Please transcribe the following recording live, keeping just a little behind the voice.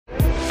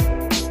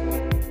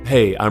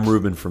Hey, I'm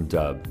Ruben from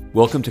Dub.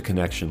 Welcome to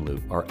Connection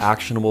Loop, our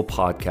actionable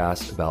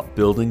podcast about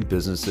building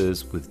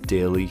businesses with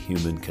daily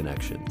human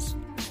connections.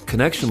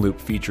 Connection Loop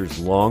features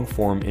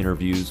long-form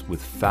interviews with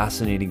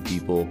fascinating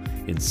people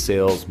in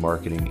sales,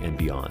 marketing, and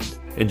beyond.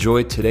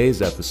 Enjoy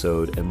today's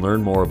episode and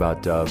learn more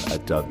about Dub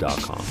at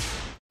dub.com.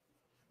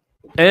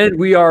 And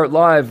we are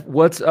live.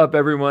 What's up,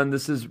 everyone?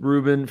 This is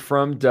Ruben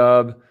from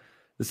Dub.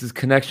 This is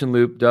Connection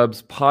Loop,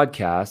 Dub's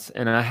podcast,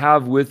 and I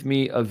have with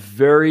me a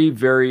very,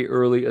 very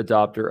early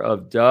adopter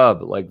of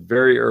Dub, like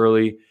very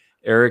early,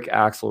 Eric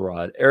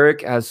Axelrod.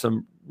 Eric has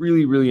some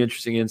really, really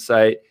interesting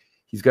insight.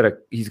 He's got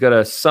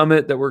a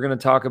summit that we're going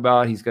to talk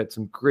about. He's got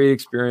some great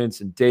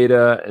experience in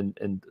data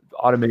and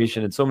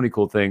automation and so many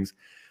cool things.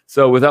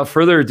 So without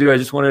further ado, I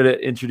just wanted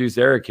to introduce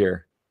Eric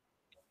here.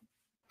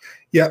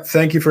 Yeah,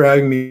 thank you for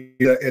having me.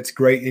 It's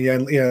great.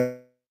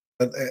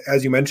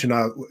 As you mentioned,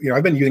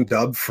 I've been using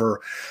Dub for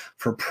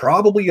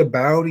probably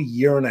about a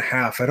year and a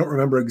half. I don't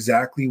remember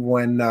exactly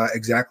when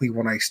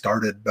I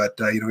started, but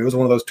it was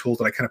one of those tools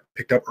that I kind of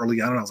picked up early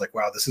on, and I was like,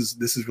 wow, this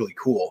is really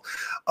cool,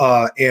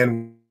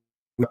 and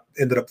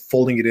ended up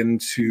folding it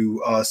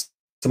into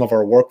some of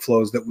our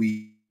workflows that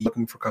we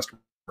looking for customer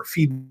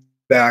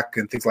feedback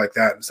and things like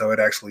that. And so it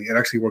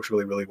actually works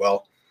really, really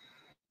well.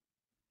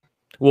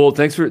 Well,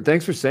 thanks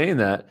for saying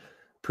that.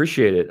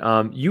 Appreciate it.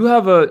 You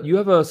have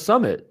a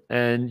summit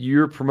and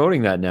you're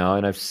promoting that now,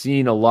 and I've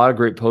seen a lot of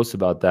great posts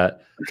about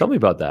that. Tell me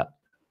about that.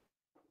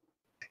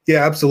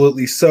 Yeah,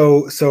 absolutely.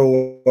 So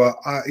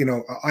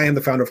I am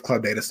the founder of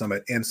Cloud Data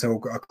Summit, and so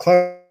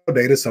Cloud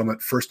Data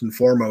Summit, first and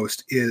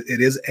foremost,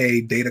 is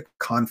a data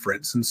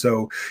conference, and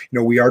so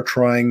we are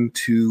trying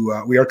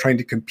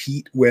to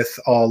compete with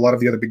a lot of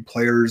the other big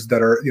players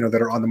that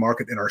are on the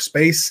market in our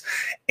space,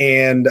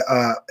 and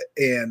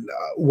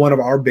one of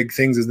our big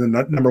things is the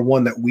number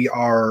one, that we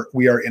are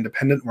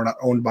independent. We're not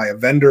owned by a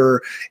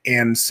vendor,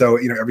 and so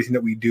everything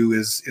that we do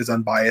is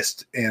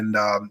unbiased and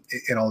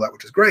all that,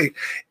 which is great.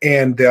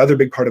 And the other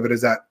big part of it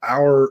is that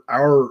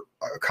our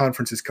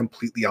conference is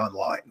completely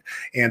online,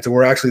 and so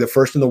we're actually the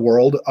first in the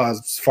world,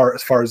 as far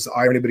as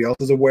I or anybody else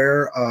is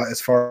aware, as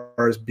far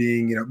as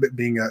being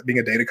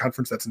a data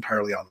conference that's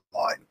entirely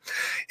online.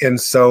 And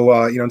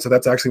so so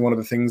that's actually one of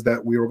the things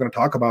that we were going to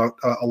talk about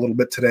a little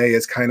bit today,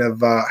 is kind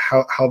of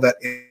how that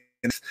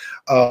is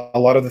a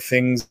lot of the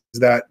things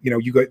that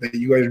you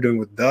guys are doing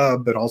with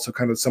Dub, but also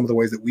kind of some of the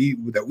ways that we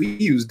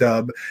use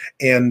Dub,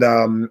 and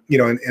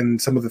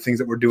and some of the things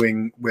that we're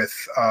doing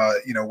with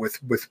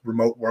with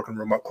remote work and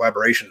remote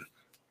collaboration.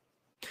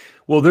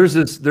 Well, there's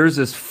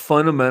this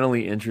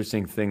fundamentally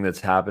interesting thing that's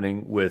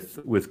happening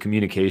with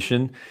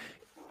communication.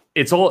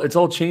 It's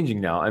all changing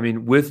now. I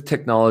mean, with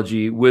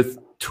technology, with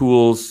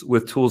tools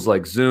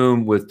like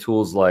Zoom, with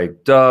tools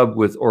like Dub,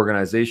 with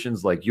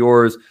organizations like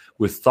yours,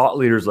 with thought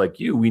leaders like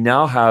you, we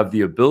now have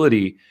the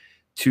ability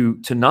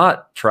to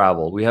not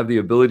travel. We have the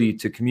ability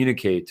to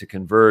communicate, to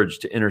converge,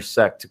 to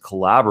intersect, to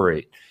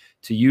collaborate,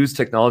 to use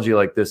technology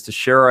like this to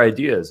share our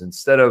ideas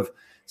instead of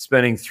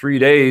spending 3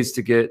 days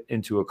to get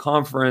into a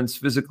conference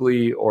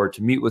physically or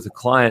to meet with a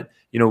client.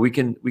 We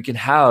can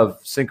have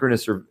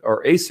synchronous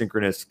or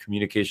asynchronous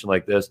communication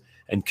like this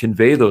and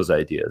convey those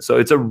ideas. So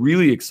it's a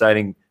really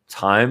exciting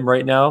time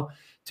right now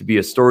to be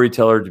a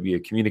storyteller, to be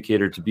a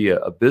communicator, to be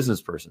a business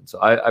person.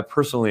 So I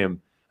personally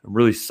am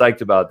really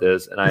psyched about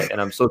this, and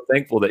I'm so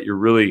thankful that you're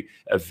really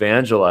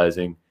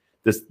evangelizing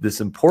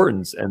this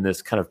importance and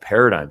this kind of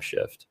paradigm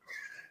shift.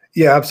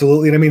 Yeah,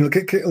 absolutely. And I mean,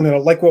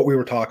 like what we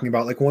were talking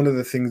about, like one of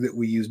the things that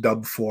we use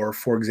Dub for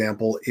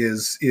example,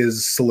 is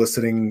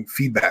soliciting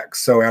feedback.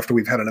 So after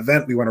we've had an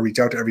event, we want to reach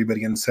out to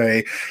everybody and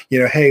say,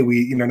 hey,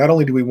 we, not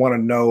only do we want to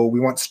know, we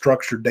want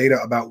structured data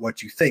about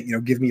what you think,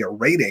 give me a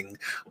rating,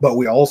 but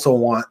we also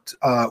want,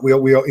 we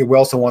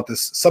also want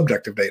this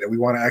subjective data. We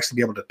want to actually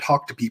be able to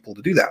talk to people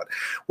to do that.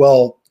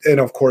 Well, and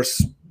of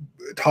course,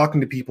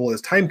 talking to people is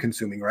time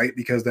consuming, right?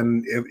 Because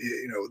then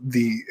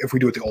if we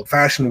do it the old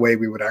fashioned way,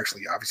 we would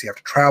actually obviously have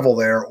to travel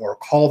there or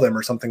call them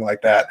or something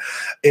like that.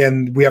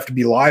 And we have to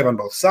be live on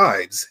both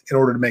sides in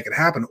order to make it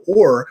happen.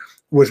 Or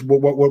what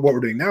we're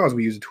doing now is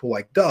we use a tool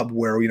like Dub,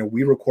 where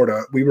we record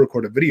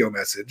a video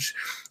message.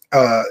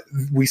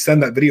 We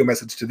send that video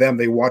message to them.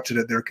 They watch it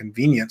at their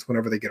convenience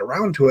whenever they get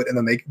around to it, and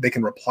then they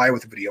can reply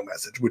with a video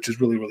message, which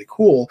is really, really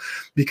cool.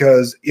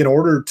 Because in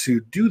order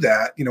to do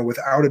that,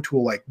 without a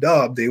tool like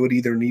Dub, they would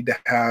either need to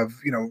have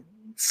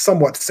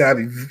somewhat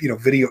savvy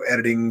video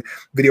editing,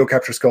 video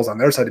capture skills on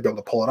their side to be able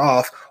to pull it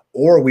off,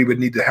 or we would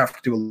need to have to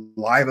do a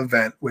live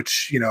event,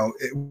 which can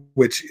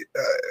be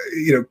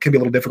a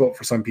little difficult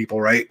for some people,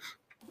 right?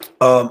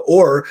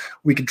 Or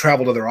we could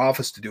travel to their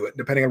office to do it.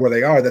 Depending on where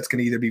they are, that's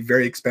going to either be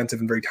very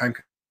expensive and very time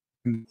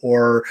consuming,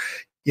 or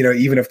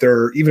even if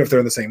they're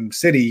in the same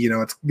city,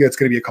 it's going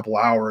to be a couple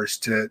hours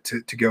to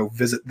go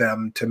visit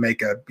them to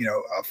make a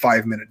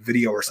 5-minute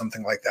video or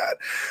something like that.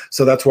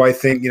 So that's why I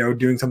think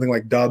doing something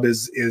like Dub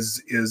is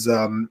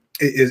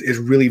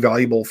really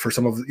valuable for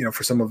some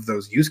of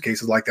those use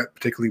cases like that.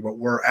 Particularly what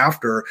we're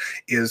after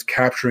is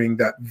capturing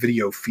that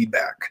video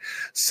feedback.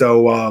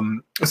 So I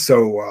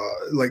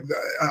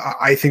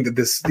think that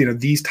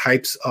these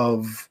types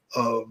of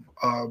of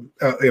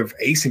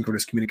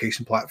asynchronous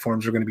communication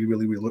platforms are going to be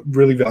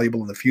really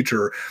valuable in the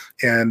future,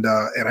 and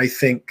I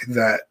think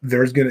that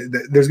there's going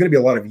to be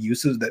a lot of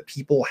uses that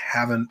people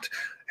haven't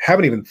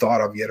even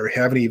thought of yet, or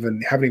haven't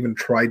even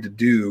tried to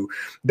do,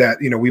 that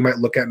we might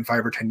look at in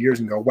 5 or 10 years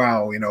and go,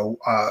 wow,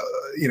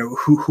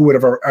 who would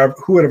have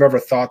ever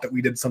thought that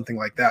we did something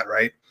like that,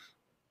 right?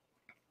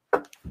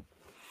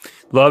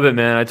 Love it,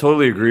 man. I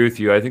totally agree with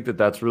you. I think that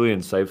that's really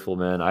insightful,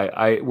 man.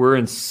 We're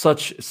in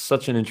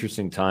such an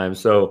interesting time.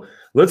 So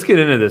let's get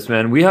into this,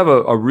 man. We have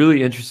a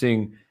really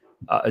interesting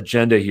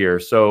agenda here.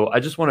 So I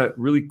just want to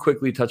really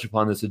quickly touch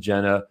upon this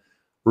agenda.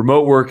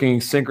 Remote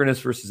working, synchronous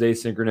versus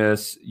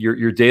asynchronous,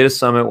 your data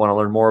summit, want to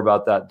learn more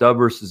about that, Dubb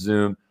versus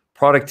Zoom,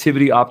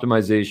 productivity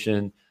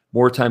optimization,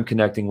 more time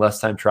connecting, less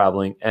time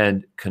traveling,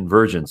 and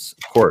convergence,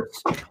 of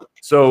course.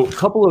 So a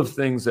couple of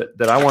things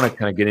that I want to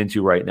kind of get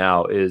into right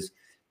now is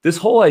this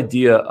whole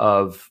idea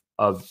of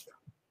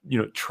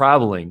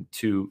traveling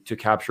to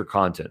capture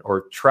content,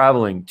 or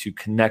traveling to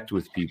connect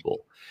with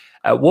people.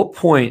 At what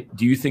point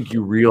do you think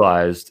you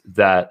realized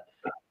that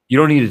you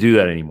don't need to do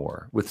that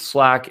anymore with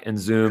Slack and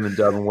Zoom and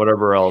Dubb and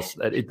whatever else,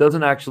 that it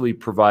doesn't actually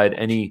provide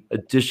any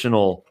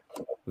additional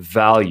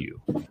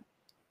value?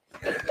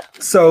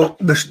 So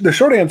the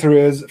short answer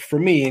is, for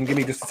me, and give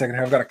me just a second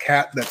here, I've got a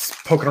cat that's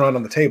poking around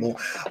on the table.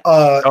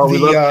 We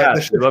love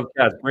cats. We love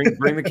cats.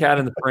 Bring the cat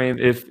in the frame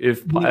if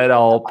at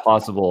all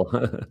possible.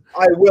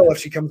 I will if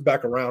she comes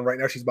back around. Right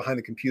now she's behind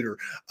the computer.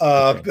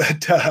 Well,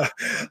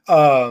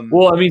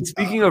 I mean,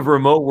 speaking of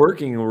remote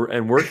working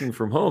and working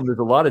from home, there's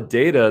a lot of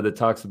data that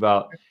talks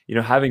about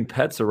having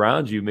pets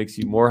around you makes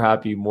you more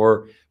happy,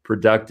 more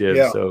productive.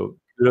 Yeah. So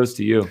kudos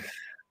to you.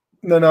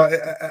 No,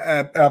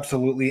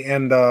 absolutely,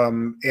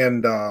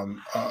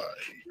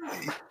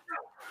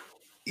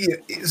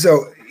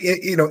 so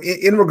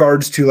in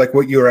regards to like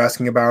what you were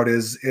asking about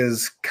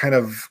is kind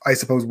of, I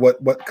suppose,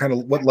 what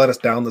led us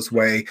down this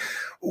way.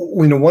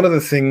 One of the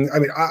things, I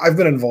mean, I've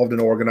been involved in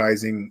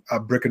organizing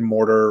brick and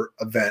mortar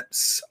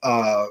events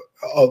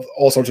of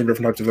all sorts of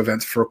different types of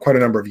events for quite a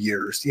number of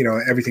years.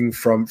 Everything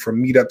from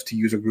meetups to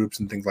user groups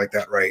and things like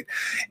that, right?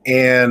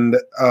 And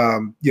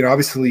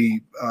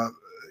obviously.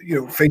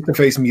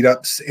 Face-to-face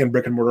meetups and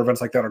brick and mortar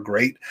events like that are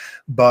great,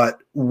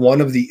 but one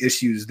of the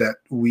issues that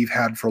we've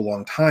had for a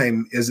long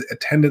time is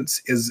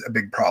attendance is a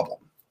big problem.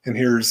 And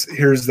here's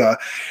the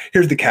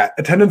cat.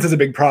 Attendance is a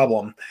big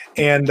problem,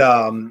 and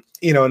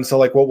and so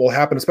like what will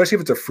happen, especially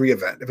if it's a free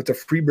event, if it's a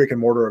free brick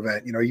and mortar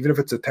event, even if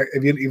it's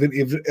even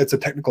if it's a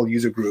technical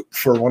user group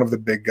for one of the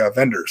big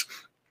vendors,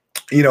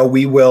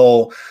 we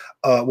will.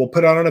 We'll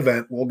put on an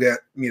event, we'll get,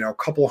 a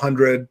couple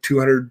hundred,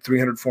 200,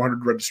 300,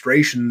 400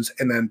 registrations,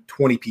 and then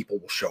 20 people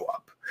will show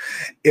up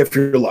if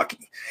you're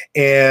lucky.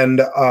 And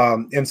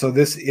so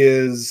this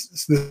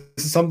is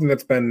something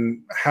that's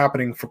been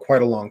happening for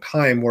quite a long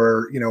time,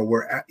 where,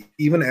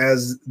 even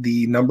as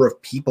the number of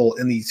people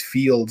in these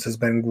fields has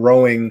been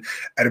growing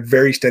at a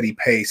very steady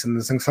pace, and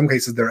in some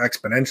cases they're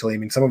exponentially. I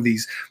mean, some of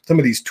these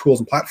tools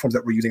and platforms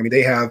that we're using, I mean,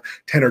 they have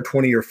 10 or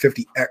 20 or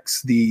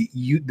 50x the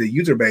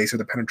user base or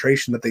the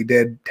penetration that they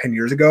did 10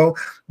 years ago,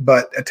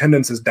 but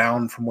attendance is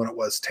down from when it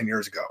was 10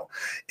 years ago.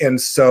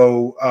 And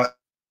so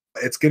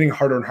it's getting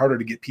harder and harder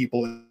to get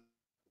people in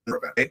the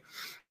event. Right?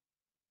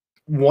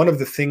 One of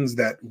the things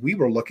that we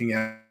were looking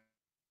at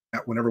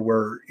whenever we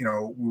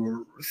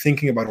were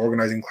thinking about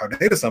organizing Cloud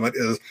Data Summit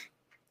is,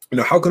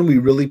 how can we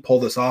really pull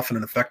this off in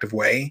an effective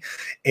way?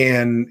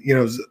 And,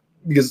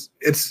 because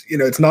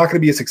it's not going to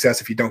be a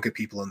success if you don't get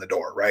people in the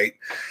door, right?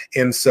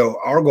 And so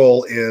our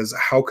goal is,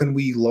 how can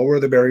we lower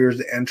the barriers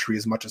to entry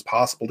as much as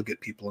possible to get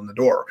people in the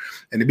door?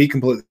 And to be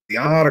completely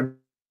honest,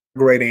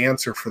 great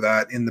answer for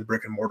that in the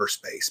brick and mortar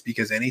space,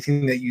 because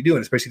anything that you do,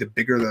 and especially the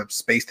bigger the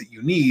space that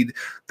you need,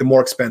 the more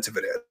expensive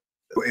it is,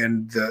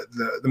 and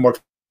the more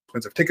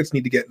expensive tickets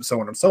need to get, and so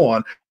on and so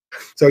on.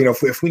 So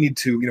if we need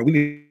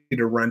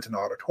to rent an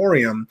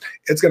auditorium,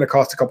 it's going to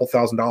cost a couple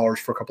 $1,000s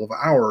for a couple of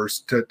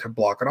hours to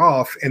block it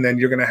off, and then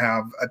you're going to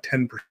have a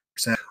 10%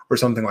 or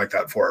something like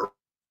that for it,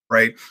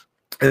 right?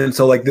 And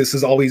so like this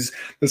is always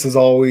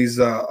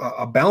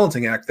a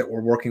balancing act that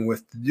we're working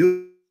with to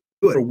do.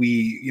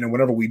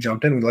 Whenever we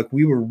jumped in,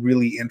 we were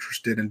really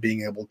interested in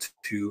being able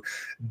to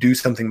do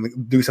something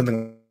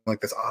like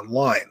this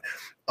online.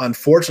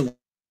 Unfortunately,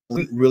 it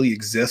didn't really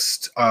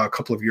exist a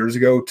couple of years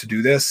ago to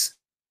do this.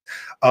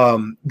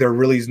 There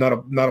really is not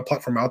a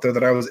platform out there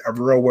that I was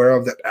ever aware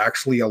of that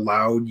actually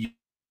allowed you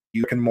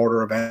brick and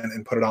mortar event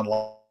and put it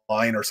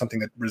online, or something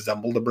that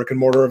resembled a brick and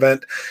mortar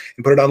event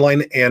and put it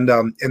online. And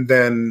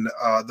then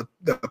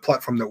the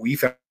platform that we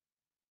found,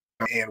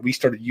 and we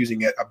started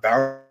using it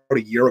about a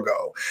year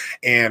ago.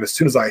 And as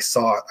soon as I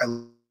saw it,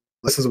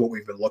 this is what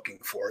we've been looking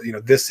for.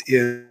 This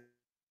is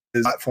a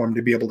platform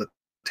to be able to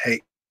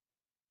take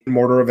a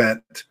mortar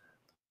event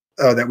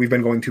that we've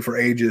been going to for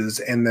ages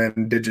and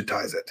then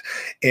digitize it.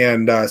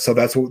 And so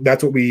that's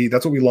what we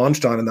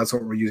launched on, and that's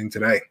what we're using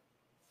today.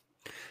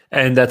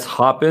 And that's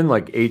Hopin,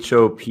 like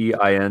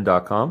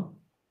HOPIN.com.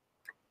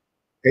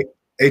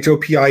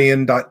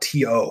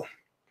 HOPIN.to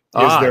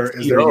is their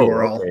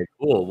URL. Okay,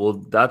 cool. Well,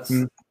 that's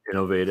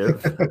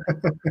innovative.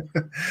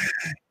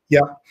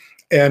 Yeah,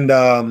 and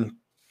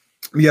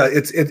yeah,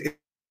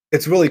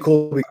 it's really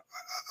cool.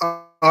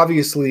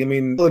 Obviously, I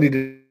mean, ability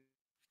to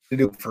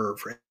do for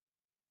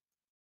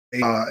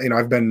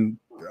I've been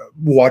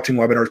watching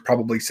webinars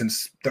probably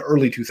since the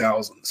early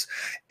 2000s,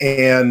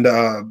 and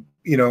and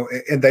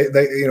they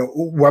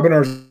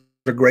webinars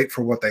are great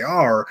for what they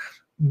are.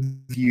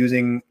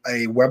 Using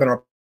a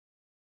webinar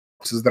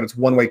is that it's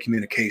one-way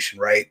communication,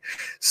 right?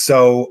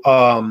 So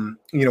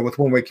with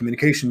one-way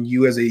communication,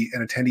 you as an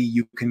attendee,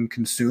 you can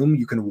consume,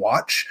 you can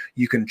watch,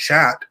 you can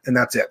chat, and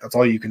that's it. That's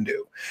all you can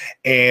do.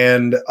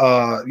 And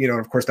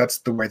of course, that's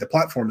the way the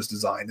platform is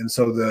designed. And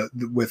so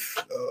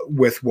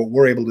with what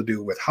we're able to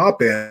do with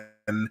Hopin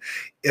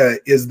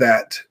is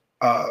that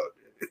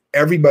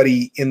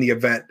everybody in the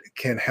event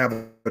can have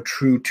a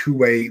true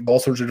two-way, all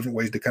sorts of different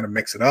ways to kind of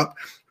mix it up.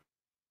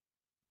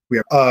 We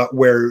have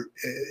where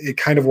it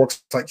kind of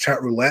works like chat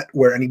roulette,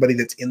 where anybody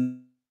else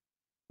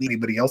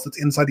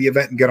that's inside the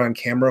event and get on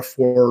camera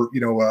for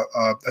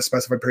a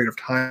specified period of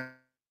time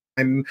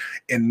and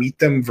meet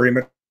them very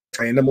much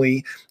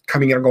randomly,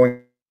 coming in or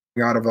going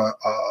out of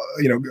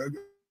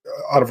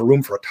out of a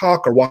room for a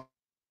talk or walk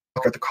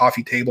at the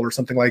coffee table or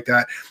something like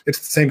that. It's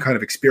the same kind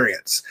of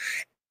experience.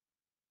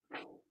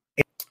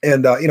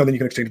 And then you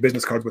can exchange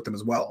business cards with them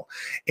as well.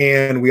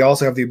 And we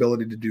also have the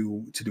ability to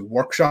do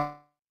workshops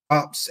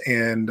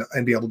and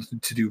be able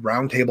to do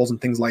roundtables and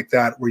things like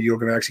that, where you're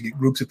going to actually get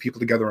groups of people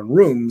together in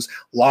rooms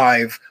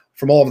live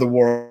from all over the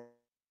world,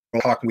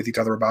 talking with each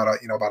other about a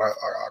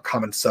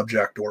common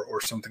subject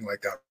or something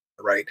like that,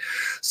 right?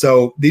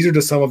 So these are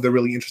just some of the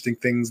really interesting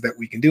things that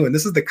we can do, and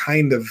this is the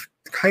kind of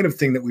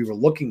thing that we were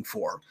looking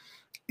for,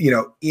 in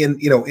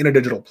a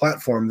digital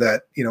platform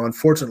that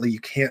unfortunately you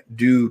can't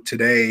do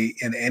today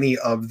in any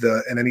of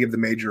the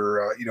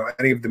major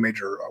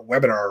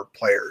webinar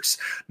players.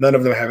 None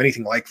of them have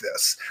anything like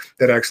this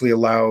that actually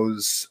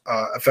allows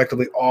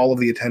effectively all of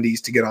the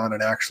attendees to get on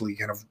and actually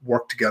kind of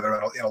work together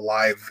in a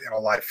live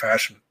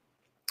fashion.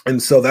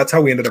 And so that's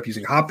how we ended up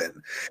using Hopin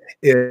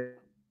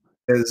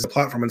is a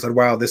platform, and said,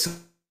 wow, this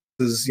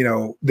is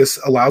this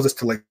allows us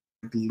to like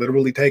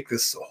literally take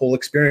this whole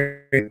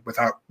experience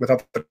without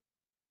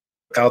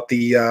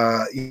the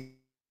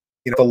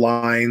the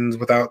lines,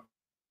 without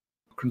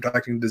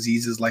contracting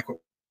diseases like what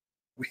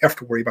we have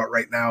to worry about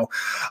right now.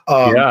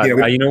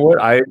 You know what?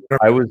 I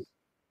was.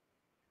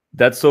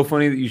 That's so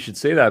funny that you should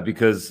say that,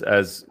 because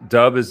as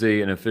Dub is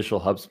an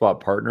official HubSpot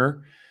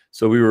partner,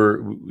 so we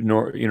were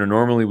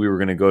normally we were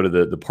going to go to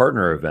the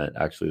partner event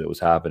actually that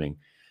was happening,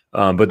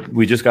 but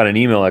we just got an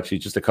email actually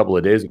just a couple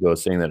of days ago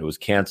saying that it was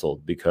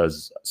canceled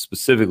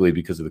specifically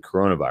because of the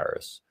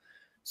coronavirus.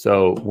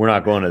 So we're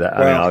not going to that.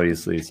 I mean,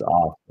 obviously it's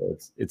off.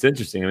 It's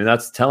interesting. I mean,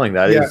 that's telling.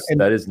 That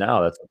is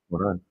now. That's what's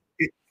going on.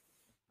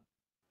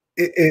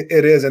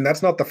 It is, and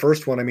that's not the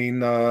first one. I mean,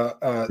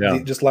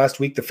 just last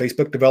week, the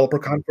Facebook Developer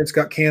Conference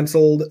got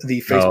canceled.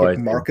 The Facebook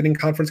Marketing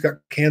Conference got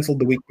canceled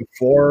the week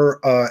before,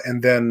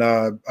 and then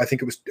I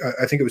think it was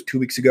 2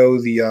 weeks ago.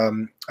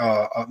 The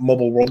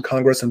Mobile World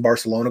Congress in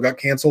Barcelona got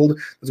canceled. It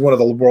was one of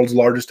the world's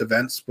largest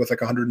events with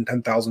like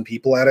 110,000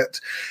 people at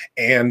it,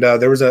 and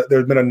there's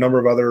been a number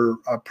of other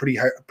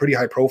pretty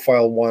high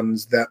profile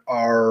ones that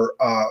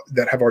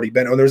have already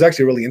been. Oh, there's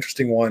actually a really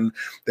interesting one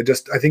that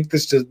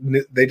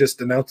they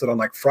just announced it on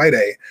like Friday.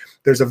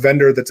 There's a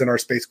vendor that's in our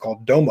space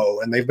called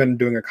Domo, and they've been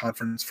doing a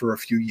conference for a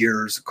few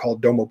years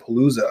called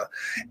Domopalooza,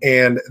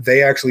 and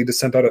they actually just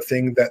sent out a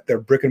thing that their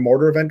brick and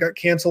mortar event got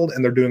canceled,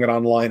 and they're doing it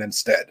online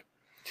instead.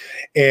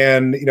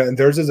 And and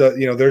theirs is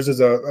an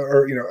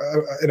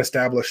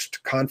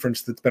established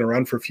conference that's been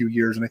around for a few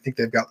years, and I think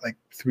they've got like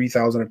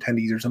 3,000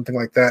 attendees or something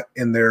like that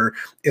in their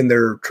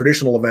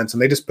traditional events,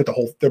 and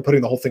they're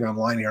putting the whole thing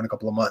online here in a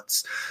couple of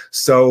months.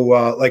 So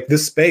like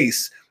this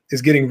space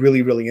is getting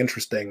really, really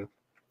interesting.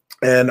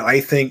 And I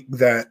think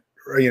that,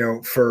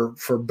 for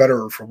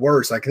better or for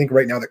worse, I think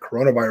right now that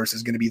coronavirus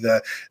is going to be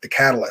the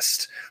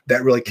catalyst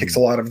that really kicks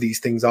a lot of these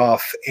things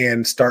off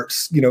and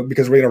starts,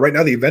 because right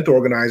now the event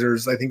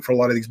organizers, I think for a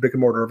lot of these brick and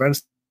mortar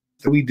events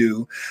that we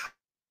do,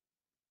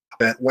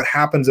 what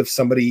happens if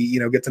somebody,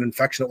 gets an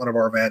infection at one of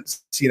our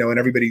events, and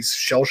everybody's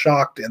shell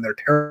shocked and they're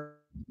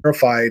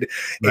terrified,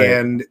 right.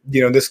 And,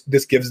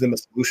 this gives them a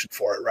solution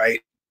for it, right?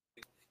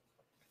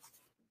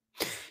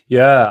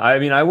 Yeah, I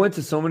mean, I went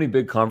to so many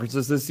big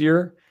conferences this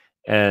year,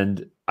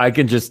 and I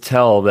can just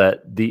tell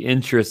that the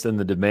interest and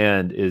the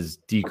demand is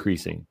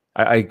decreasing.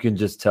 I can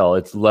just tell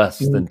it's less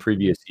than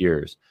previous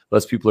years.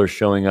 Less people are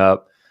showing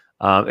up.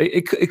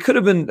 It could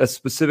have been a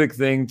specific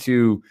thing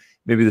to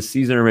maybe the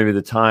season or maybe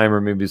the time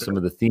or maybe some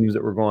of the themes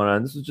that were going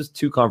on. This was just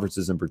two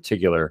conferences in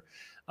particular.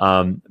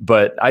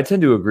 But I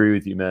tend to agree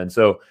with you, man.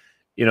 So,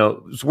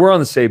 so we're on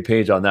the same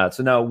page on that.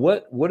 So now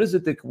what is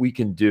it that we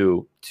can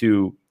do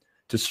to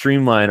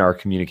streamline our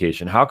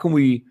communication? How can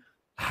we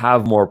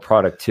have more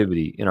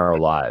productivity in our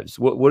lives?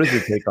 What is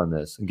your take on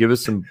this? And give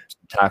us some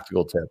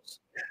tactical tips.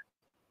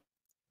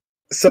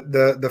 So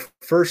the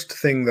first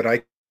thing that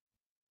I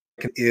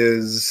can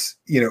is,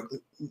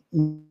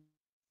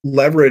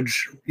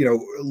 leverage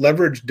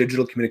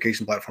digital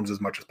communication platforms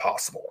as much as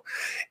possible.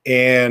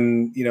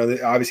 And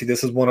obviously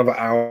this is one of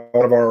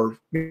our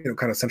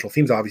kind of central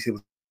themes, obviously,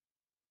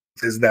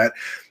 is that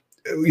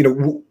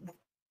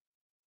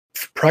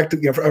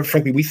practically,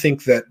 frankly, we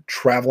think that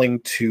traveling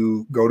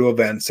to go to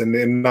events,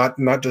 and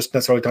not just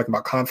necessarily talking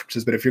about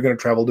conferences, but if you're going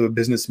to travel to a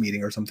business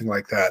meeting or something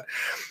like that,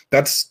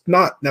 that's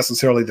not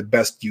necessarily the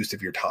best use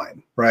of your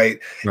time, right?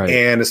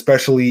 And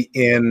especially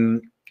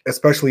in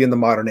the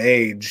modern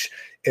age,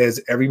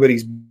 as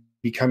everybody's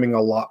becoming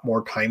a lot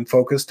more time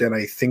focused, and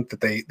I think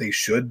that they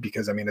should,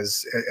 because I mean,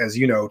 as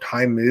you know,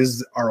 time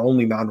is our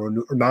only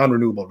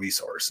non-renewable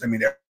resource. I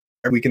mean,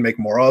 we can make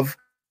more of,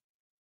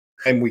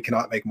 and we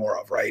cannot make more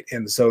of, right?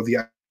 And so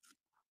the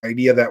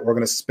idea that we're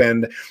going to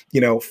spend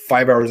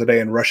 5 hours a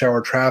day in rush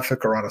hour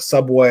traffic, or on a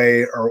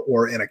subway,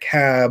 or in a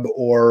cab,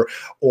 or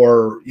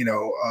on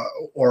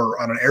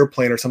an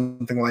airplane or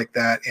something like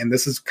that, and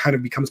this is kind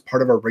of becomes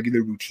part of our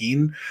regular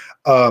routine.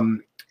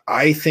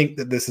 I think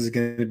that this is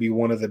going to be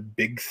one of the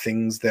big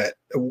things that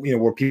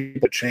where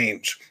people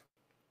change.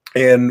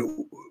 And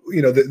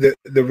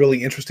the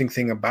really interesting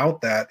thing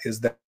about that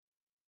is that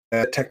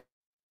tech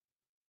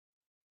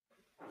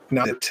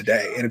not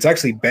today, and it's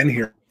actually been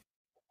here.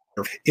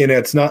 And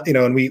it's not,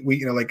 and we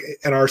like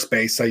in our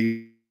space, I'll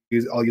use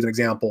an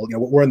example.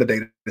 We're in the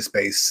data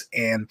space,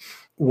 and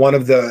one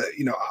of the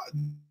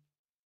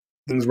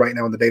things right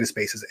now in the data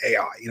space is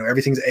AI.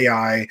 Everything's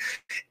AI,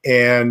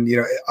 and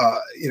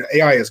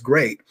AI is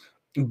great,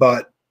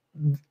 but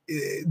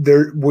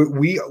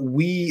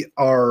we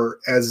are,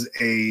 as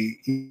a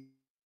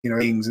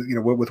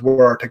with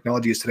where our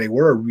technology is today,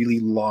 we're a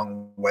really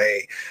long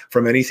way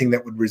from anything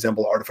that would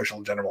resemble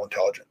artificial general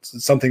intelligence.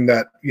 It's something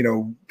that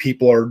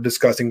people are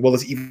discussing. Will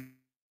this even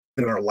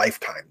in our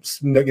lifetimes?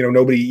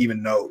 Nobody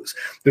even knows.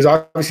 There's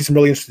obviously some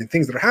really interesting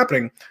things that are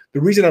happening.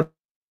 The reason I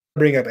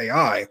bring up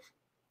AI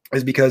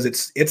is because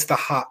it's the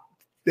hot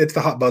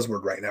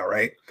buzzword right now,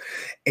 right?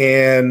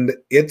 And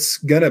it's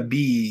gonna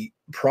be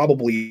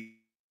probably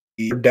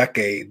a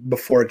decade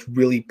before it's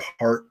really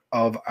part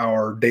of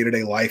our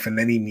day-to-day life in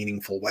any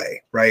meaningful way,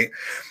 right?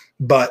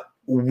 But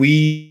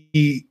we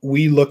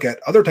look at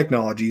other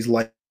technologies,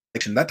 like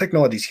that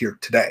technology is here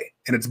today,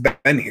 and it's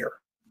been here.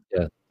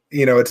 Yeah.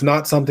 It's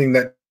not something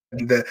that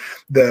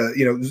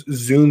the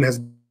Zoom has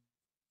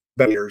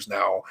been years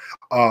now.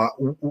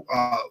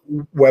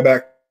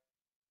 WebEx,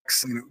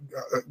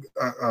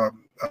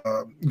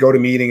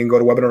 GoToMeeting and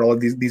GoToWebinar, all of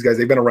these guys,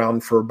 they've been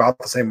around for about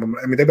the same.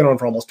 I mean, they've been on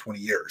for almost 20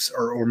 years,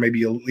 or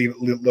maybe a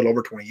little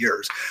over 20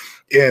 years,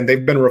 and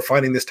they've been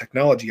refining this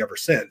technology ever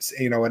since.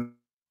 And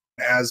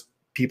as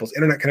people's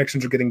internet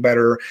connections are getting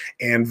better,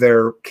 and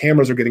their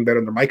cameras are getting better,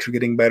 and their mics are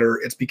getting better,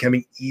 it's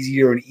becoming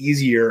easier and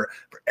easier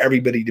for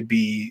everybody to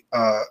be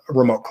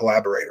remote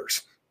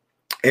collaborators.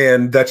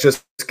 And that's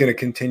just going to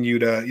continue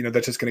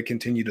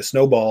to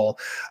snowball.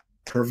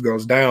 Curve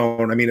goes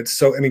down. I mean,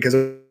 because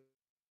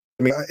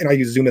and I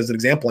use Zoom as an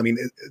example. I mean,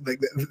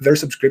 their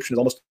subscription is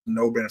almost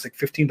no-brainer. It's like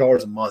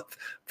 $15 a month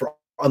for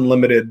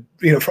unlimited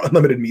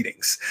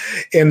meetings.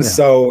 And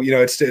so,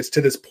 it's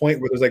to this point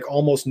where there's like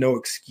almost no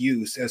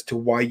excuse as to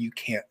why you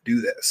can't do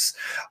this.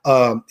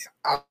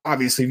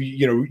 Obviously,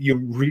 you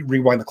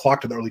rewind the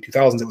clock to the early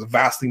 2000s, it was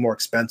vastly more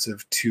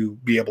expensive to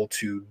be able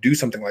to do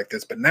something like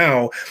this. But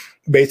now,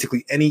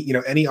 basically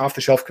any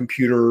off-the-shelf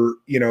computer,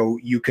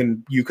 you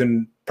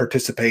can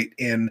participate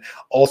in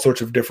all sorts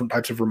of different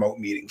types of remote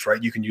meetings,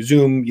 right? You can use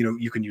Zoom,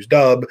 you can use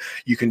Dub,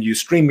 you can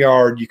use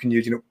StreamYard, you can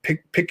use,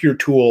 pick your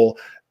tool.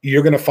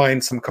 You're going to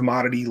find some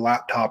commodity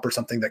laptop or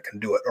something that can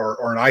do it,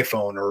 or an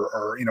iPhone,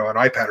 or an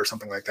iPad or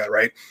something like that,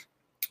 right?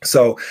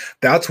 So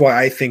that's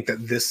why I think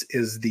that this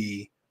is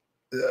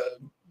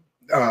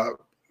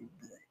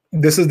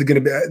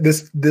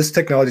this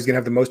technology is going to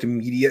have the most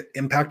immediate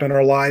impact on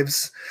our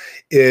lives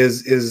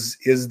is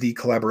the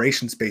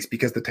collaboration space,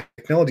 because the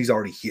technology is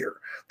already here.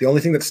 The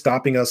only thing that's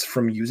stopping us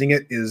from using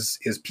it is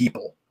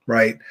people,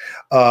 right?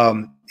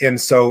 And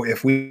so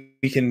if we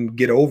can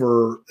get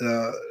over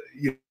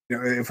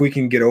if we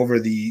can get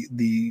over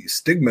the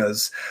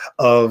stigmas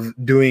of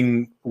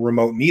doing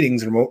remote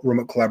meetings, remote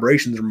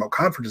collaborations, remote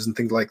conferences, and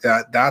things like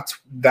that, that's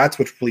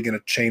what's really going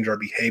to change our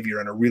behavior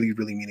in a really,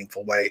 really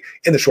meaningful way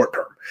in the short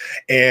term.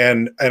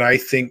 And I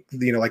think,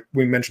 like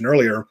we mentioned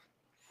earlier,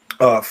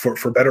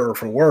 for better or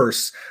for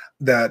worse,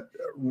 that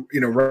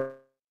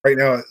right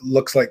now it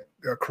looks like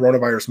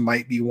coronavirus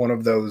might be one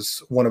of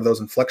those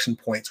inflection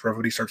points where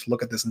everybody starts to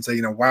look at this and say,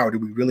 wow, do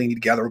we really need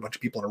to gather a bunch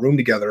of people in a room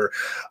together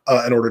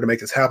in order to make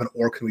this happen,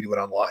 or can we do it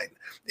online?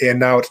 And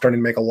now it's starting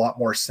to make a lot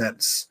more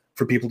sense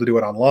for people to do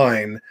it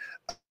online.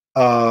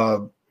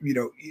 Even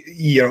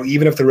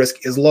if the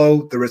risk is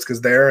low, the risk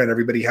is there, and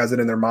everybody has it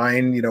in their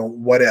mind.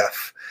 What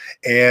if?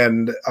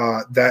 And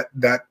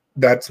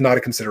that's not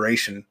a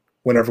consideration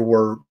whenever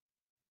we're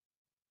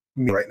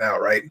right now,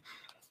 right?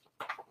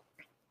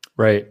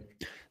 Right.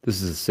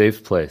 This is a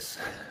safe place.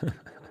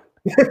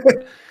 we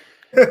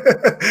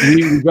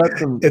got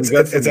some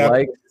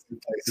likes.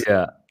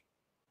 Yeah.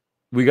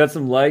 We got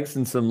some likes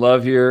and some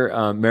love here.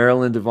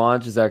 Marilyn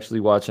Devanch is actually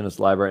watching us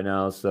live right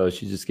now, so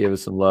she just gave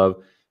us some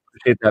love.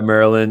 Appreciate that,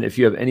 Marilyn. If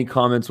you have any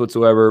comments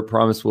whatsoever,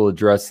 promise we'll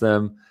address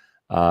them.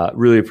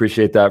 Really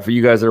appreciate that. For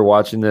you guys that are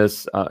watching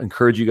this,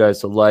 encourage you guys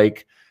to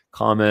like,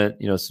 comment,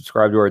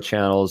 subscribe to our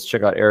channels,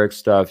 check out Eric's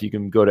stuff. You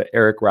can go to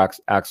Eric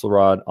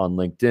Axelrod on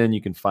LinkedIn.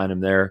 You can find him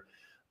there.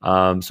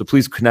 So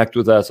please connect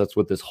with us. That's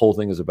what this whole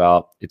thing is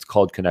about. It's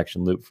called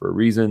Connection Loop for a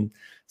reason.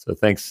 So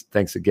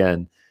thanks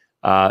again.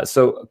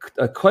 So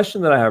a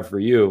question that I have for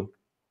you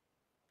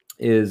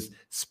is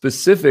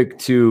specific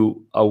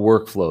to a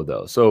workflow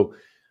though. So,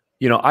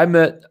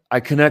 I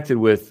connected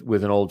with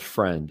an old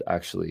friend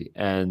actually,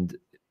 and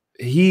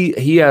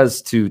he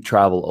has to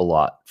travel a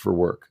lot for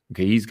work.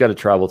 Okay. He's got to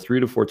travel 3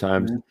 to 4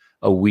 times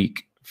a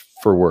week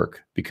for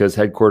work because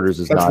headquarters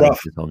is not in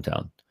his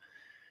hometown.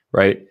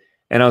 Right.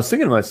 And I was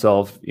thinking to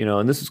myself,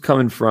 and this is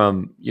coming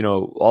from,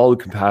 all the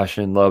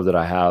compassion, love that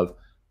I have,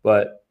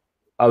 but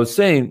I was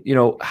saying,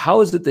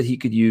 how is it that he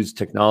could use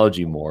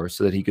technology more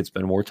so that he could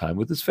spend more time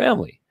with his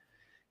family?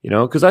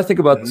 Because I think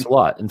about this a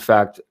lot. In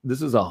fact,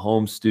 this is a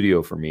home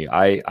studio for me.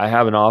 I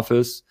have an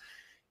office,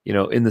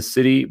 in the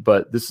city,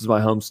 but this is my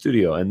home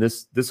studio. And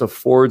this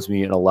affords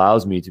me and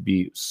allows me to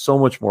be so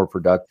much more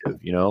productive.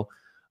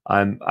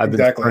 I've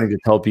been trying to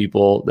tell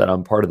people that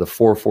I'm part of the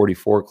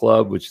 444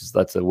 club,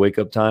 that's a wake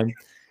up time.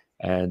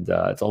 And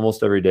it's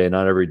almost every day,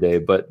 not every day.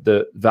 But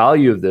the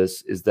value of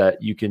this is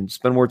that you can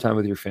spend more time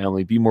with your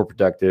family, be more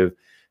productive,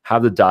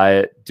 have the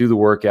diet, do the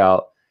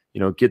workout,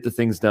 get the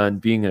things done,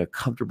 being in a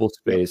comfortable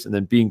space, and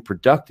then being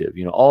productive,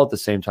 all at the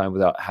same time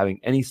without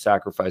having any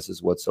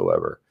sacrifices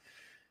whatsoever.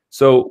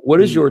 So what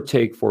is your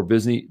take for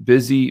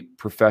busy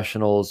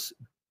professionals,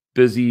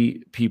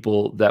 busy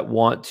people that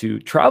want to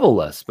travel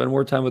less, spend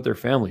more time with their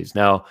families?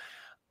 Now,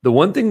 the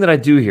one thing that I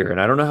do here, and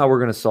I don't know how we're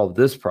going to solve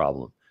this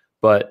problem,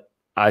 but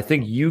I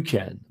think you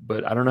can,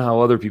 but I don't know how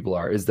other people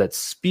are, is that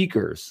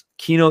speakers,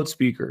 keynote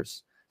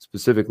speakers,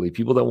 specifically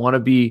people that want to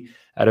be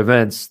at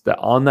events that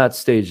on that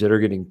stage that are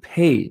getting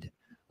paid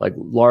like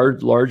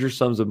larger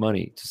sums of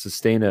money to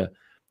sustain a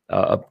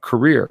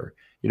career,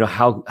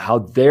 how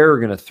they're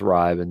going to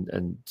thrive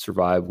and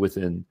survive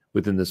within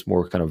this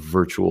more kind of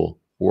virtual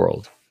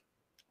world.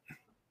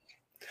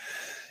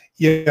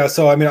 Yeah,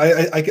 so I mean,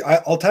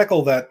 I'll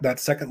tackle that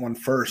second one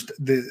first.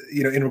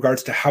 In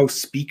regards to how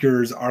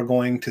speakers are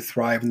going to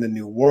thrive in the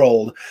new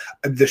world,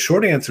 the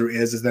short answer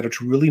is that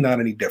it's really not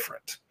any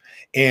different.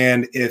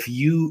 And if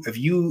you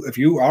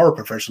are a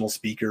professional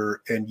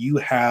speaker and you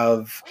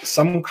have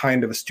some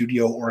kind of a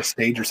studio or a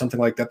stage or something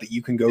like that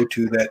you can go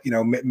to, that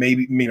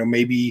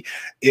maybe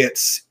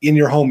it's in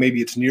your home,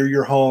 maybe it's near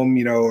your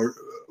home, or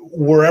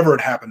wherever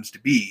it happens to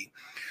be.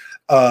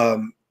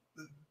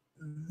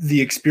 The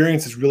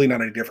experience is really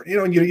not any different,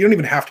 and you don't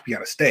even have to be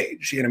on a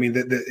stage. I mean,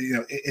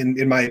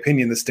 in my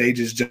opinion, the stage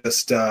is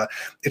just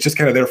it's just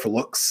kind of there for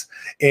looks,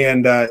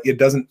 and it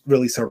doesn't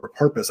really serve a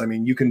purpose. I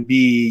mean, you can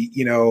be,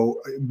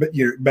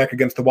 you're back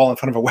against the wall in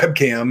front of a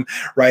webcam,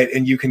 right?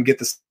 And you can get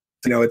this,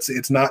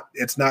 it's not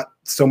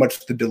so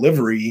much the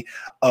delivery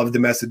of the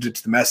message,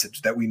 it's the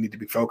message that we need to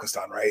be focused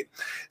on, right?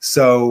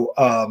 So,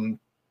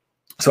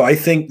 so I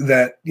think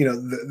that,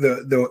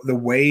 the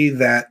way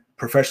that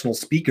professional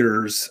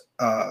speakers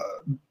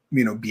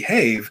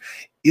behave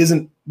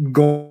isn't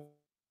going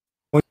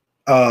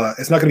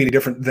it's not going to be any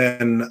different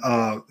than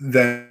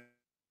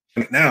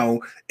now,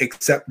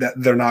 except that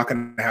they're not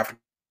going to have to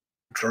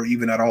or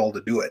even at all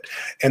to do it.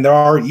 And there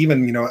are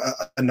even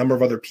a number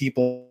of other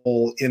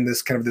people in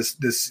this kind of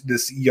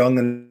this young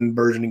and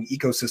burgeoning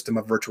ecosystem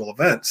of virtual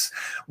events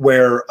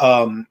where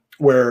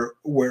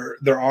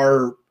there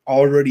are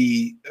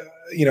already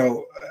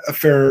a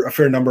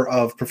fair number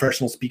of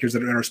professional speakers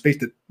that are in our space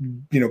that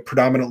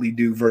predominantly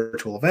do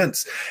virtual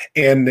events,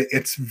 and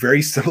it's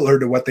very similar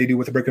to what they do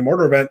with a brick and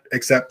mortar event,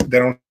 except they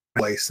don't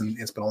place and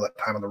spend all that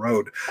time on the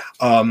road.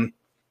 And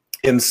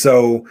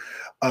so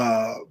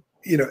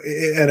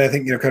and I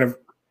think kind of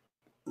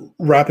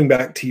wrapping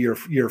back to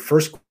your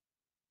first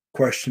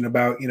question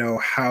about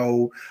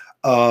how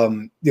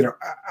can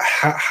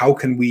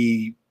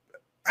we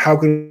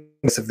have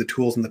the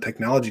tools and the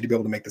technology to be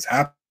able to make this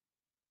happen.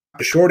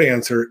 The short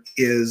answer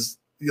is,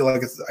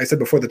 like I said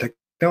before, the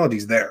technology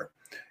is there.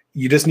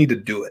 You just need to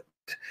do it.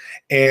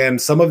 And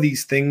some of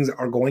these things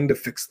are going to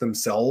fix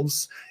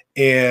themselves.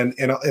 And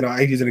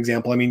I use an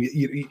example. I mean,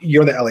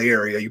 you're in the LA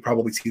area. You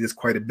probably see this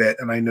quite a bit.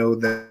 And I know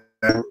that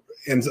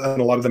in a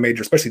lot of the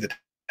major, especially the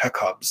tech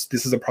hubs,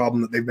 this is a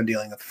problem that they've been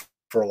dealing with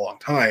for a long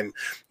time.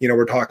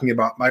 We're talking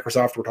about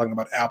Microsoft, we're talking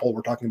about Apple,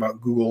 we're talking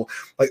about Google.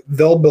 Like,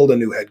 they'll build a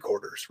new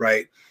headquarters,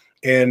 right?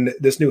 And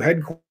this new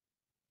headquarters,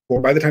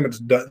 by the time it's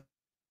done,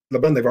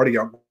 they've already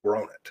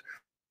outgrown it,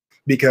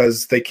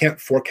 because they can't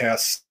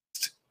forecast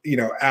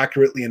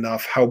accurately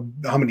enough how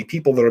many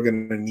people they're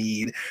going to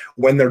need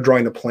when they're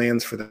drawing the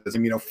plans for this.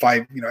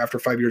 After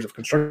 5 years of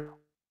construction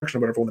or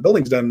whatever, when the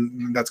building's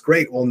done, that's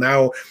great. Well,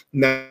 now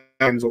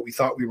is what we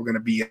thought we were going to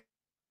be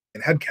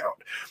in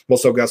headcount. Well,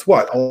 so guess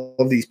what? All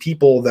of these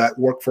people that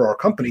work for our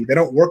company, they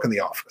don't work in the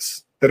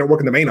office. They don't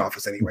work in the main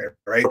office anyway,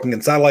 right? Working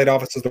in satellite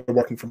offices, they're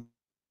working from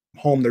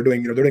home, they're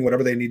doing, they're doing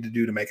whatever they need to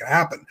do to make it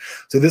happen.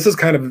 So this is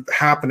kind of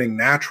happening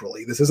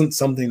naturally. This isn't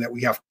something that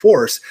we have to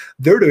force.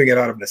 They're doing it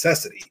out of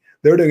necessity.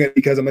 They're doing it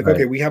because I'm like,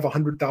 okay, we have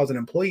 100,000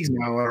 employees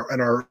now,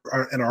 and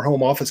our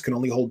home office can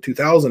only hold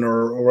 2,000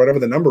 or whatever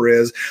the number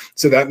is.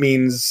 So that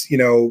means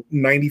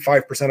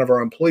 95% of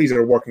our employees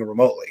are working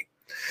remotely.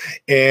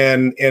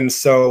 And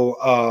so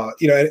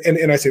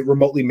and I say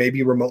remotely,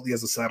 maybe remotely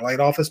as a satellite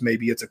office,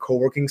 maybe it's a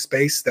co-working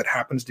space that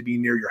happens to be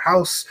near your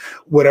house,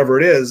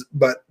 whatever it is.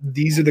 But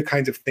these are the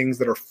kinds of things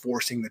that are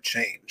forcing the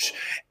change.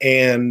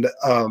 And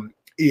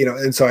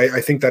and so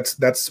I think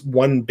that's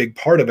one big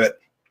part of it,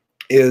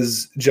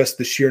 is just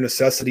the sheer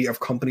necessity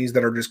of companies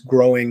that are just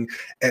growing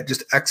at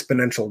just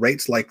exponential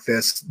rates like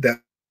this,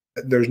 that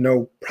there's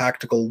no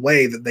practical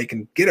way that they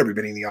can get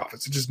everybody in the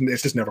office.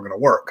 It's just never going to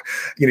work.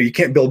 You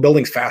can't build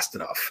buildings fast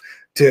enough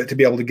to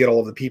be able to get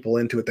all of the people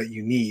into it that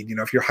you need,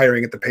 if you're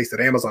hiring at the pace that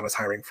Amazon is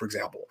hiring, for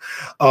example.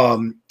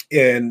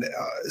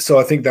 So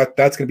I think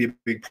that's going to be a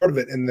big part of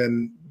it.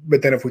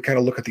 But then if we kind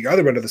of look at the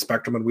other end of the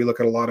spectrum, and we look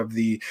at a lot of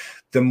the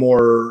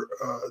more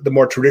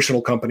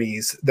traditional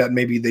companies that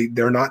maybe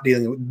they're not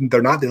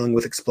dealing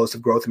with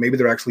explosive growth, and maybe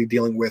they're actually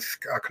dealing with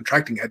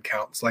contracting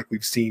headcounts, like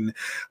we've seen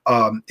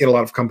in a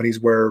lot of companies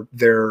where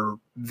they're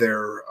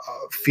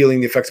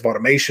feeling the effects of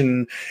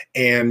automation,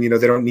 and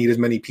they don't need as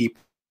many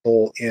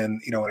people in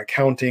in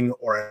accounting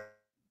or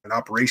in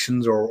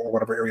operations or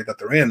whatever area that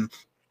they're in.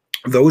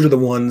 Those are the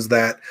ones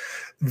that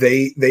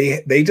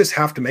they just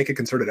have to make a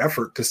concerted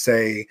effort to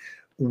say,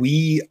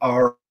 we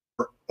are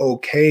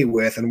okay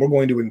with, and we're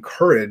going to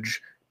encourage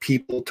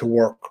people to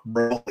work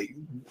remotely,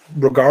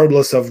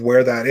 regardless of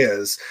where that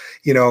is.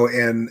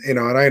 And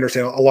I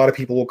understand a lot of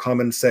people will come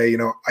and say,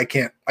 I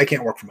can't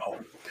work from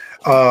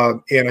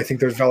home. And I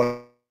think there's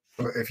valid,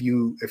 if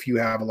you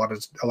have a lot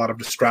of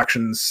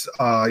distractions,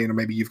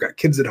 maybe you've got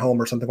kids at home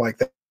or something like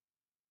that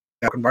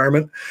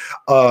environment,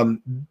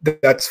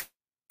 that's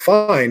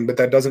fine, but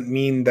that doesn't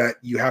mean that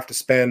you have to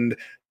spend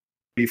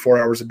 4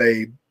 hours a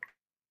day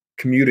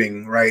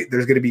commuting, right?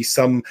 There's going to be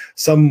some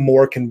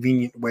more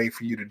convenient way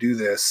for you to do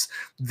this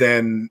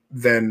than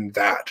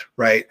that,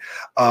 right?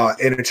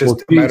 And it's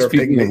just a matter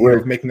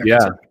of making that.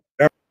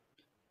 Yeah.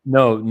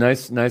 No,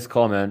 nice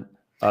call, man.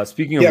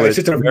 Speaking of which,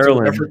 it's just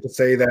an effort to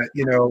say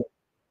that,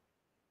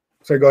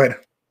 sorry, go ahead.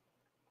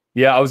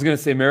 Yeah, I was going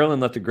to say Marilyn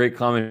left a great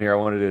comment here. I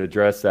wanted to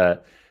address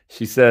that.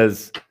 She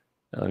says,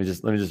 let me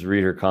just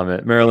read her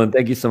comment. Marilyn,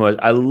 thank you so much.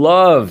 I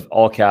love,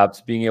 all caps,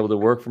 being able to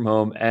work from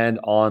home and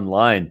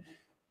online.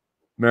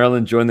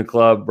 Marilyn, join the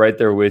club, right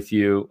there with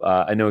you.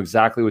 I know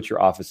exactly what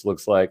your office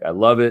looks like. I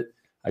love it.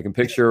 I can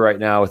picture right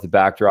now with the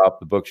backdrop,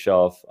 the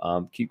bookshelf.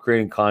 Keep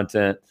creating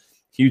content.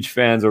 Huge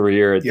fans over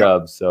here at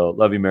Dubs. So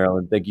love you,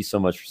 Marilyn. Thank you so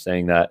much for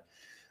saying that.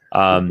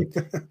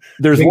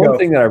 There's one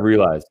thing that I've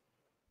realized.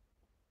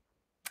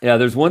 Yeah,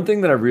 there's one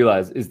thing that I've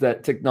realized is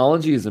that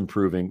technology is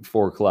improving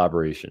for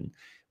collaboration.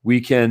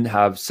 We can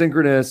have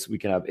synchronous, we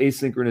can have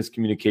asynchronous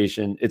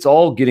communication. It's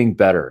all getting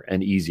better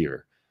and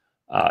easier.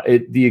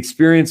 The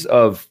experience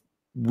of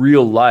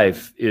real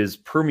life is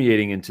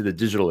permeating into the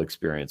digital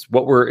experience.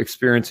 What we're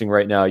experiencing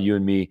right now, you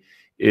and me,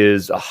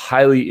 is a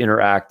highly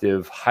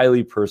interactive,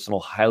 highly personal,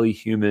 highly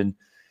human,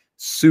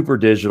 super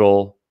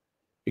digital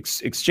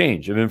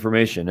exchange of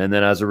information. And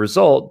then as a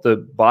result, the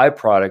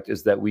byproduct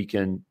is that we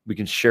can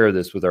share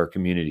this with our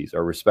communities,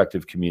 our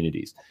respective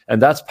communities. And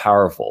that's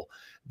powerful.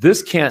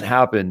 This can't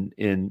happen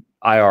in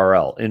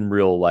IRL, in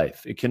real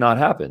life. It cannot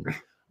happen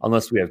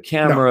unless we have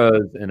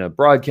cameras and a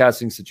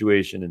broadcasting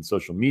situation and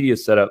social media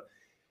setup.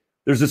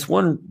 There's this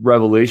one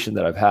revelation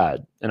that I've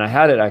had, and I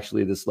had it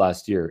actually this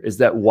last year, is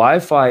that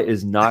Wi-Fi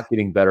is not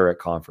getting better at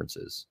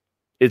conferences.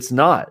 It's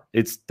not.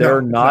 They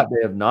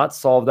have not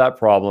solved that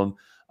problem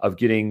of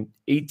getting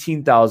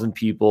 18,000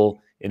 people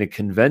in a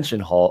convention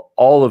hall,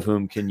 all of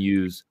whom can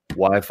use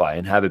Wi-Fi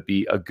and have it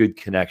be a good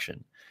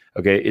connection.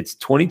 Okay, it's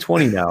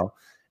 2020 now,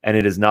 and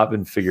it has not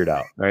been figured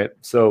out. Right.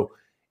 So,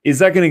 is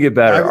that going to get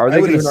better? Are they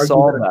going to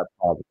solve that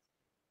problem?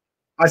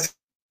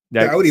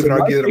 I would even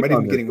argue that it might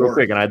even be getting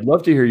worse. And I'd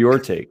love to hear your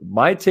take.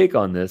 My take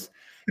on this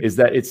is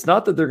that it's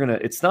not that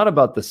it's not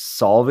about the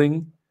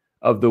solving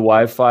of the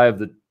Wi-Fi, of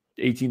the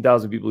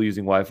 18,000 people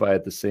using Wi-Fi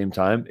at the same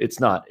time. It's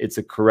not. It's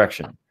a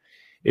correction.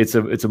 It's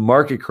a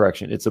market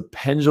correction. It's a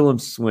pendulum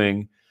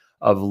swing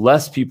of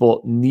less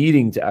people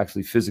needing to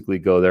actually physically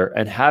go there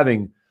and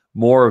having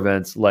more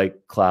events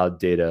like Cloud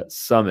Data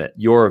Summit,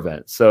 your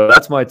event. So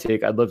that's my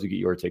take. I'd love to get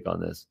your take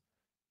on this.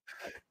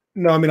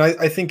 No, I mean,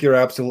 I think you're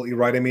absolutely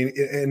right. I mean,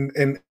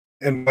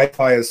 and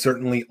Wi-Fi is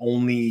certainly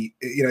only,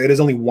 it is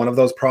only one of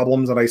those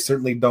problems, and I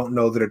certainly don't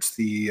know that it's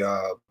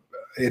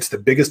the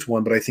biggest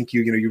one, but I think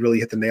you really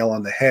hit the nail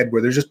on the head,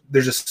 where there's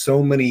just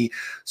so many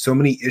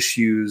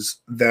issues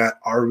that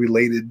are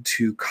related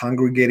to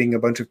congregating a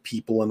bunch of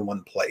people in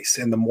one place.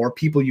 And the more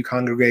people you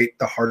congregate,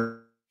 the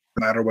harder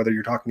matter whether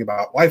you're talking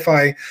about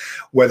Wi-Fi,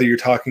 whether you're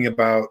talking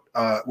about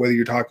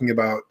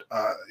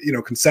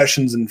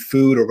concessions and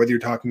food, or whether you're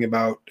talking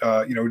about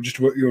whether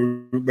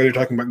you're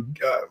talking about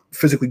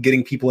physically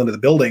getting people into the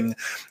building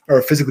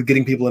or physically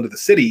getting people into the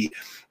city.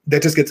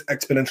 That just gets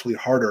exponentially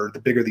harder the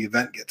bigger the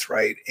event gets,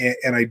 right?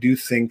 And I do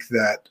think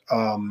that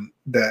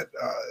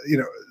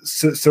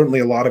certainly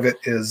a lot of it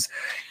is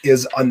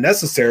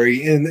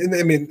unnecessary. And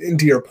I mean, and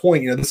to your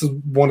point, this is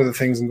one of the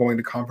things in going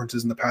to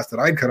conferences in the past that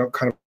I'd kind of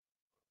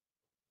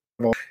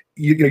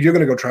you're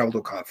going to go travel to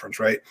a conference,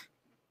 right?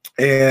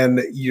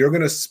 And you're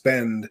going to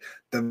spend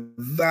the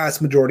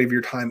vast majority of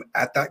your time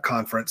at that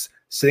conference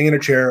sitting in a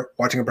chair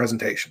watching a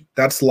presentation.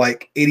 That's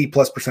like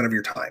 80+% of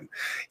your time,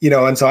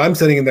 and so I'm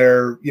sitting in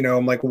there,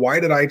 I'm like, why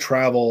did I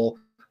travel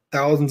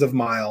thousands of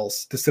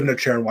miles to sit in a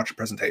chair and watch a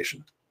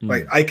presentation?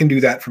 Like, I can do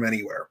that from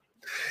anywhere.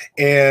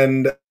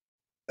 And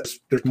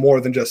there's more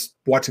than just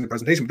watching the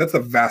presentation, but that's the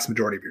vast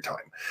majority of your time.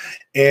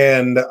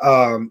 And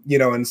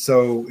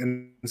so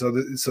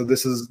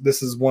this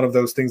is one of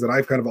those things that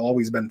I've kind of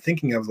always been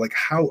thinking of, like,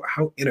 how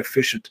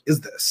inefficient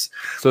is this?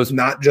 So it's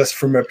not just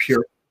from a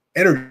pure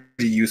energy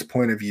use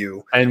point of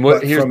view, and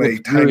here's from a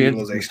time really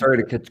utilization.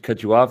 Sorry to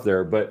cut you off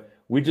there, but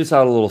we just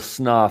had a little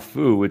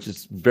snafu, which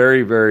is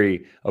very,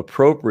 very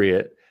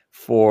appropriate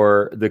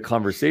for the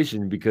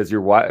conversation, because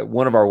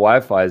one of our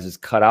Wi-Fi is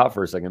just cut out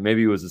for a second.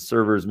 Maybe it was the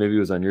servers, maybe it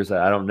was on your side,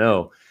 I don't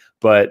know.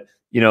 But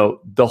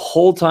the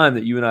whole time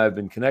that you and I have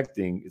been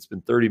connecting, it's been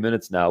 30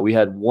 minutes now, we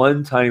had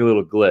one tiny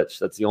little glitch.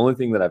 That's the only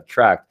thing that I've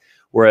tracked.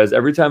 Whereas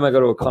every time I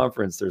go to a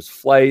conference, there's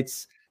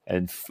flights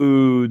and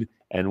food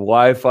and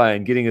Wi-Fi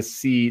and getting a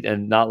seat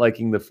and not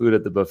liking the food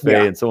at the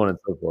buffet and so on and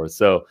so forth.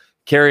 So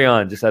carry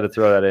on. Just had to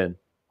throw that in.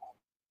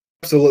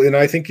 Absolutely, and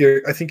I think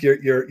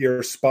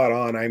you're spot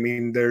on. I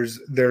mean, there's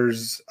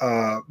just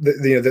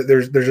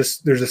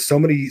so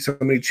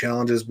many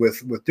challenges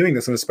with doing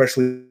this, and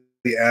especially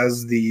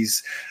as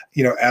these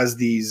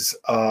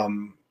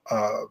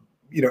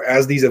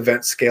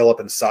events scale up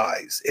in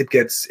size, it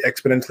gets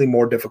exponentially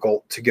more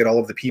difficult to get all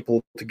of the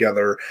people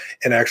together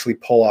and actually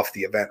pull off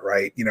the event,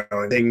 right?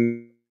 And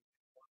thing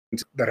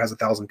that has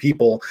 1,000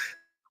 people,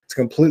 it's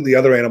a completely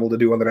other animal to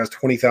do one that has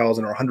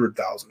 20,000 or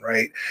 100,000,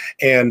 right?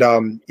 And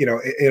and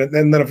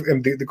then of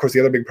course the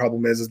other big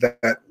problem is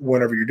that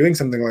whenever you're doing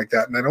something like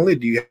that, not only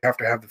do you have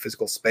to have the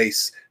physical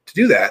space to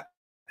do that,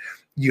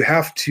 you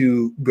have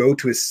to go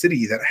to a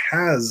city that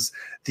has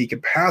the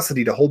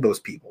capacity to hold those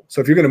people.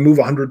 So if you're going to move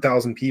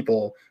 100,000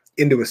 people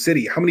into a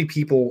city, how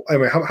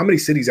many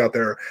cities out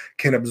there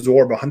can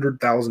absorb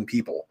 100,000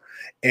 people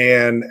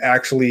and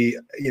actually,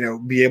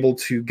 be able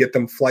to get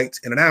them flights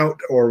in and out,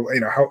 or,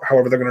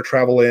 however they're going to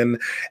travel in,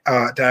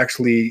 to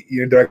actually,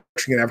 they're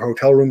actually going to have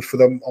hotel rooms for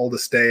them all to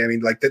stay. I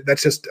mean, like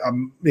that's just, a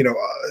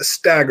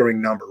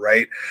staggering number,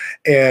 right?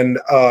 And,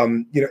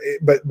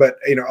 but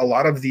a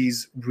lot of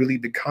these really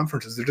big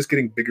conferences, they're just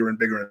getting bigger and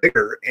bigger and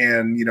bigger.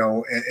 And,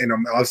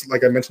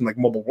 like I mentioned, like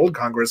Mobile World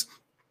Congress,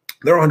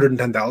 they're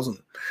 110,000,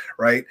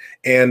 right?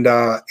 And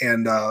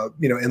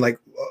like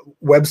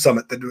Web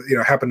Summit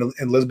that happened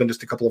in Lisbon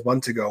just a couple of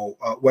months ago.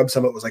 Web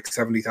Summit was like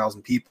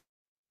 70,000 people,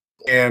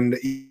 and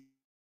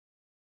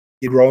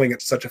growing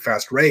at such a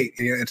fast rate.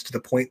 It's to the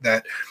point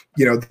that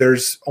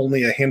there's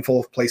only a handful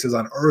of places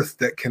on Earth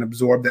that can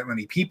absorb that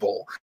many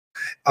people,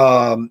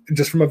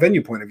 just from a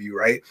venue point of view,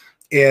 right?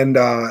 And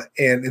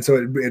so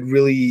it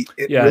really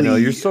no,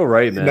 you're so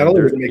right, man.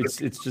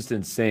 It's just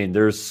insane.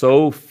 There's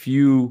so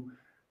few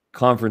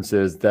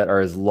conferences that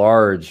are as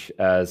large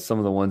as some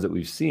of the ones that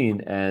we've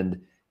seen, and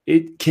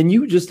can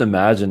you just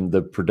imagine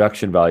the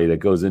production value that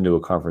goes into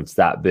a conference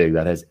that big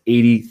that has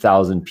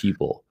 80,000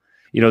 people?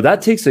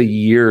 That takes a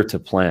year to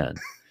plan,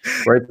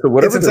 right? So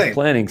whatever they're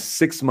planning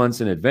 6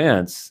 months in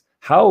advance,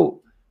 how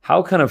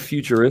kind of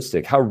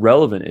futuristic, how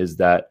relevant is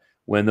that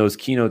when those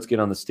keynotes get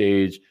on the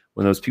stage,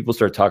 when those people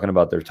start talking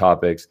about their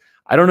topics?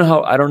 I don't know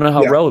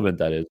how relevant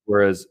that is.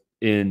 Whereas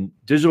in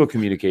digital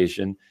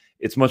communication,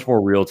 it's much more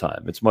real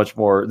time. It's much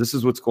more, this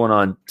is what's going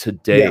on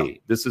today. Yeah.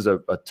 This is a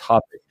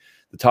topic.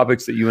 The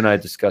topics that you and I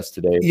discussed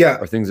today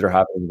are things that are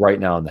happening right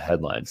now in the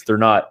headlines. They're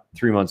not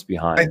 3 months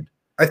behind.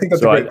 I think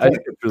that's a great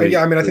point.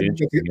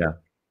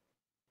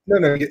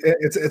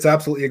 It's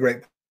absolutely a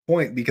great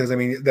point, because I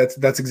mean,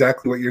 that's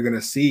exactly what you're going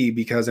to see,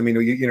 because I mean,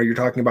 you're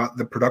talking about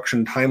the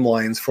production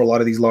timelines for a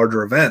lot of these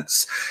larger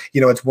events.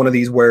 It's one of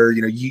these where,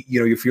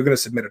 if you're going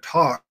to submit a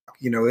talk,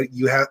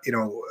 you have,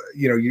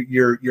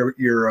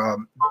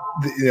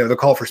 the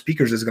call for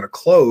speakers is going to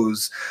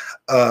close,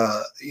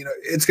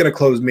 it's going to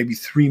close maybe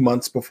 3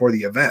 months before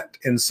the event.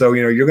 And so,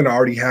 you're going to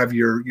already have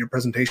your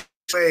presentation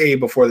way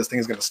before this thing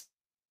is going to,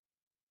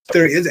 if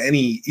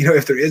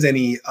there is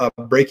any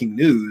breaking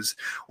news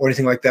or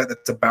anything like that,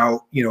 that's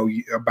about, what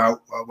you're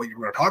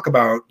going to talk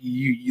about,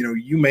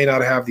 you may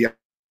not have the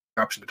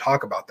option to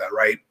talk about that.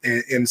 Right.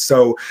 And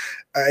so,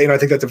 I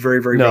think that's a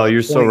very, very, no,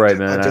 you're so right,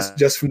 man.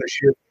 Just from the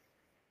sheer,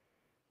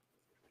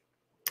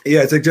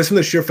 it's like just from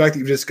the sheer fact that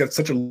you've just got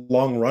such a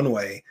long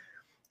runway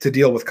to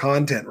deal with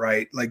content,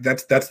 right? Like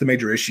that's the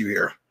major issue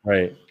here.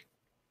 Right.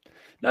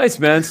 Nice,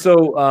 man. So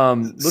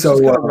let's So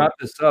just kind of wrap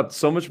this up.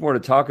 So much more to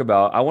talk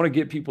about. I want to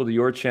get people to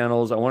your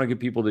channels. I want to get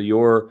people to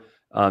your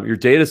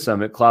data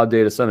summit, Cloud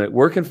Data Summit.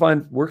 Where can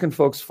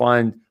folks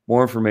find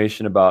more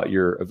information about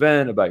your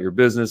event, about your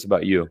business,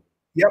 about you?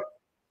 Yep.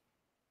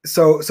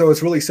 So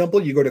it's really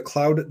simple. You go to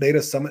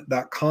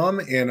clouddatasummit.com,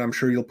 and I'm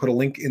sure you'll put a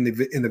link in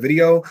the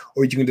video,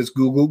 or you can just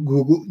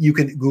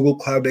Google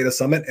Cloud Data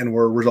Summit, and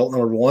we're result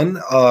number one,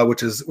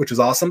 which is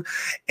awesome.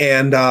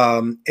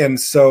 And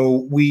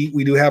so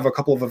we do have a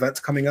couple of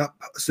events coming up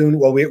soon.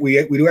 Well,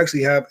 we do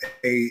actually have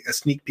a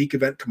sneak peek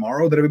event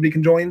tomorrow that everybody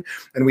can join,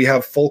 and we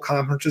have full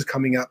conferences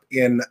coming up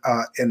in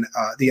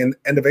the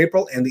end of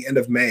April and the end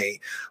of May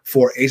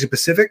for Asia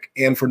Pacific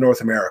and for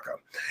North America.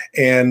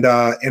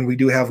 And we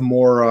do have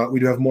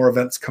more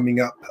events coming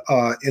up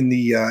in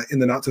the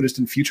not so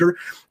distant future,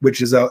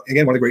 which is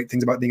again, one of the great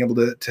things about being able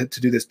to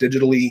do this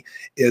digitally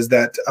is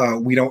that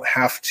we don't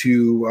have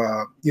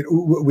to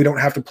we don't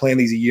have to plan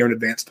these a year in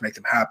advance to make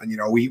them happen.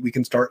 We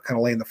can start kind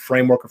of laying the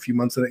framework a few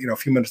months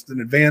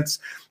in advance,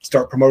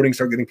 start promoting,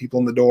 start getting people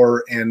in the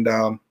door, and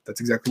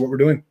that's exactly what we're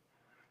doing.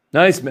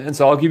 Nice, man.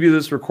 So I'll give you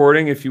this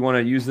recording if you want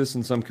to use this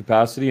in some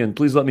capacity, and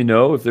please let me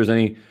know if there's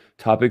any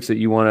topics that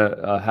you want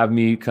to have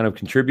me kind of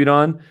contribute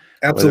on.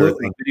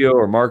 Absolutely. On video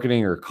or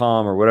marketing or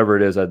comm or whatever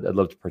it is, I'd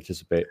love to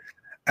participate.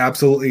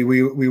 Absolutely.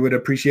 We would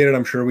appreciate it.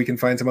 I'm sure we can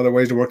find some other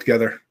ways to work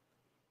together.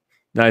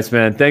 Nice,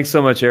 man. Thanks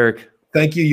so much, Eric. Thank you.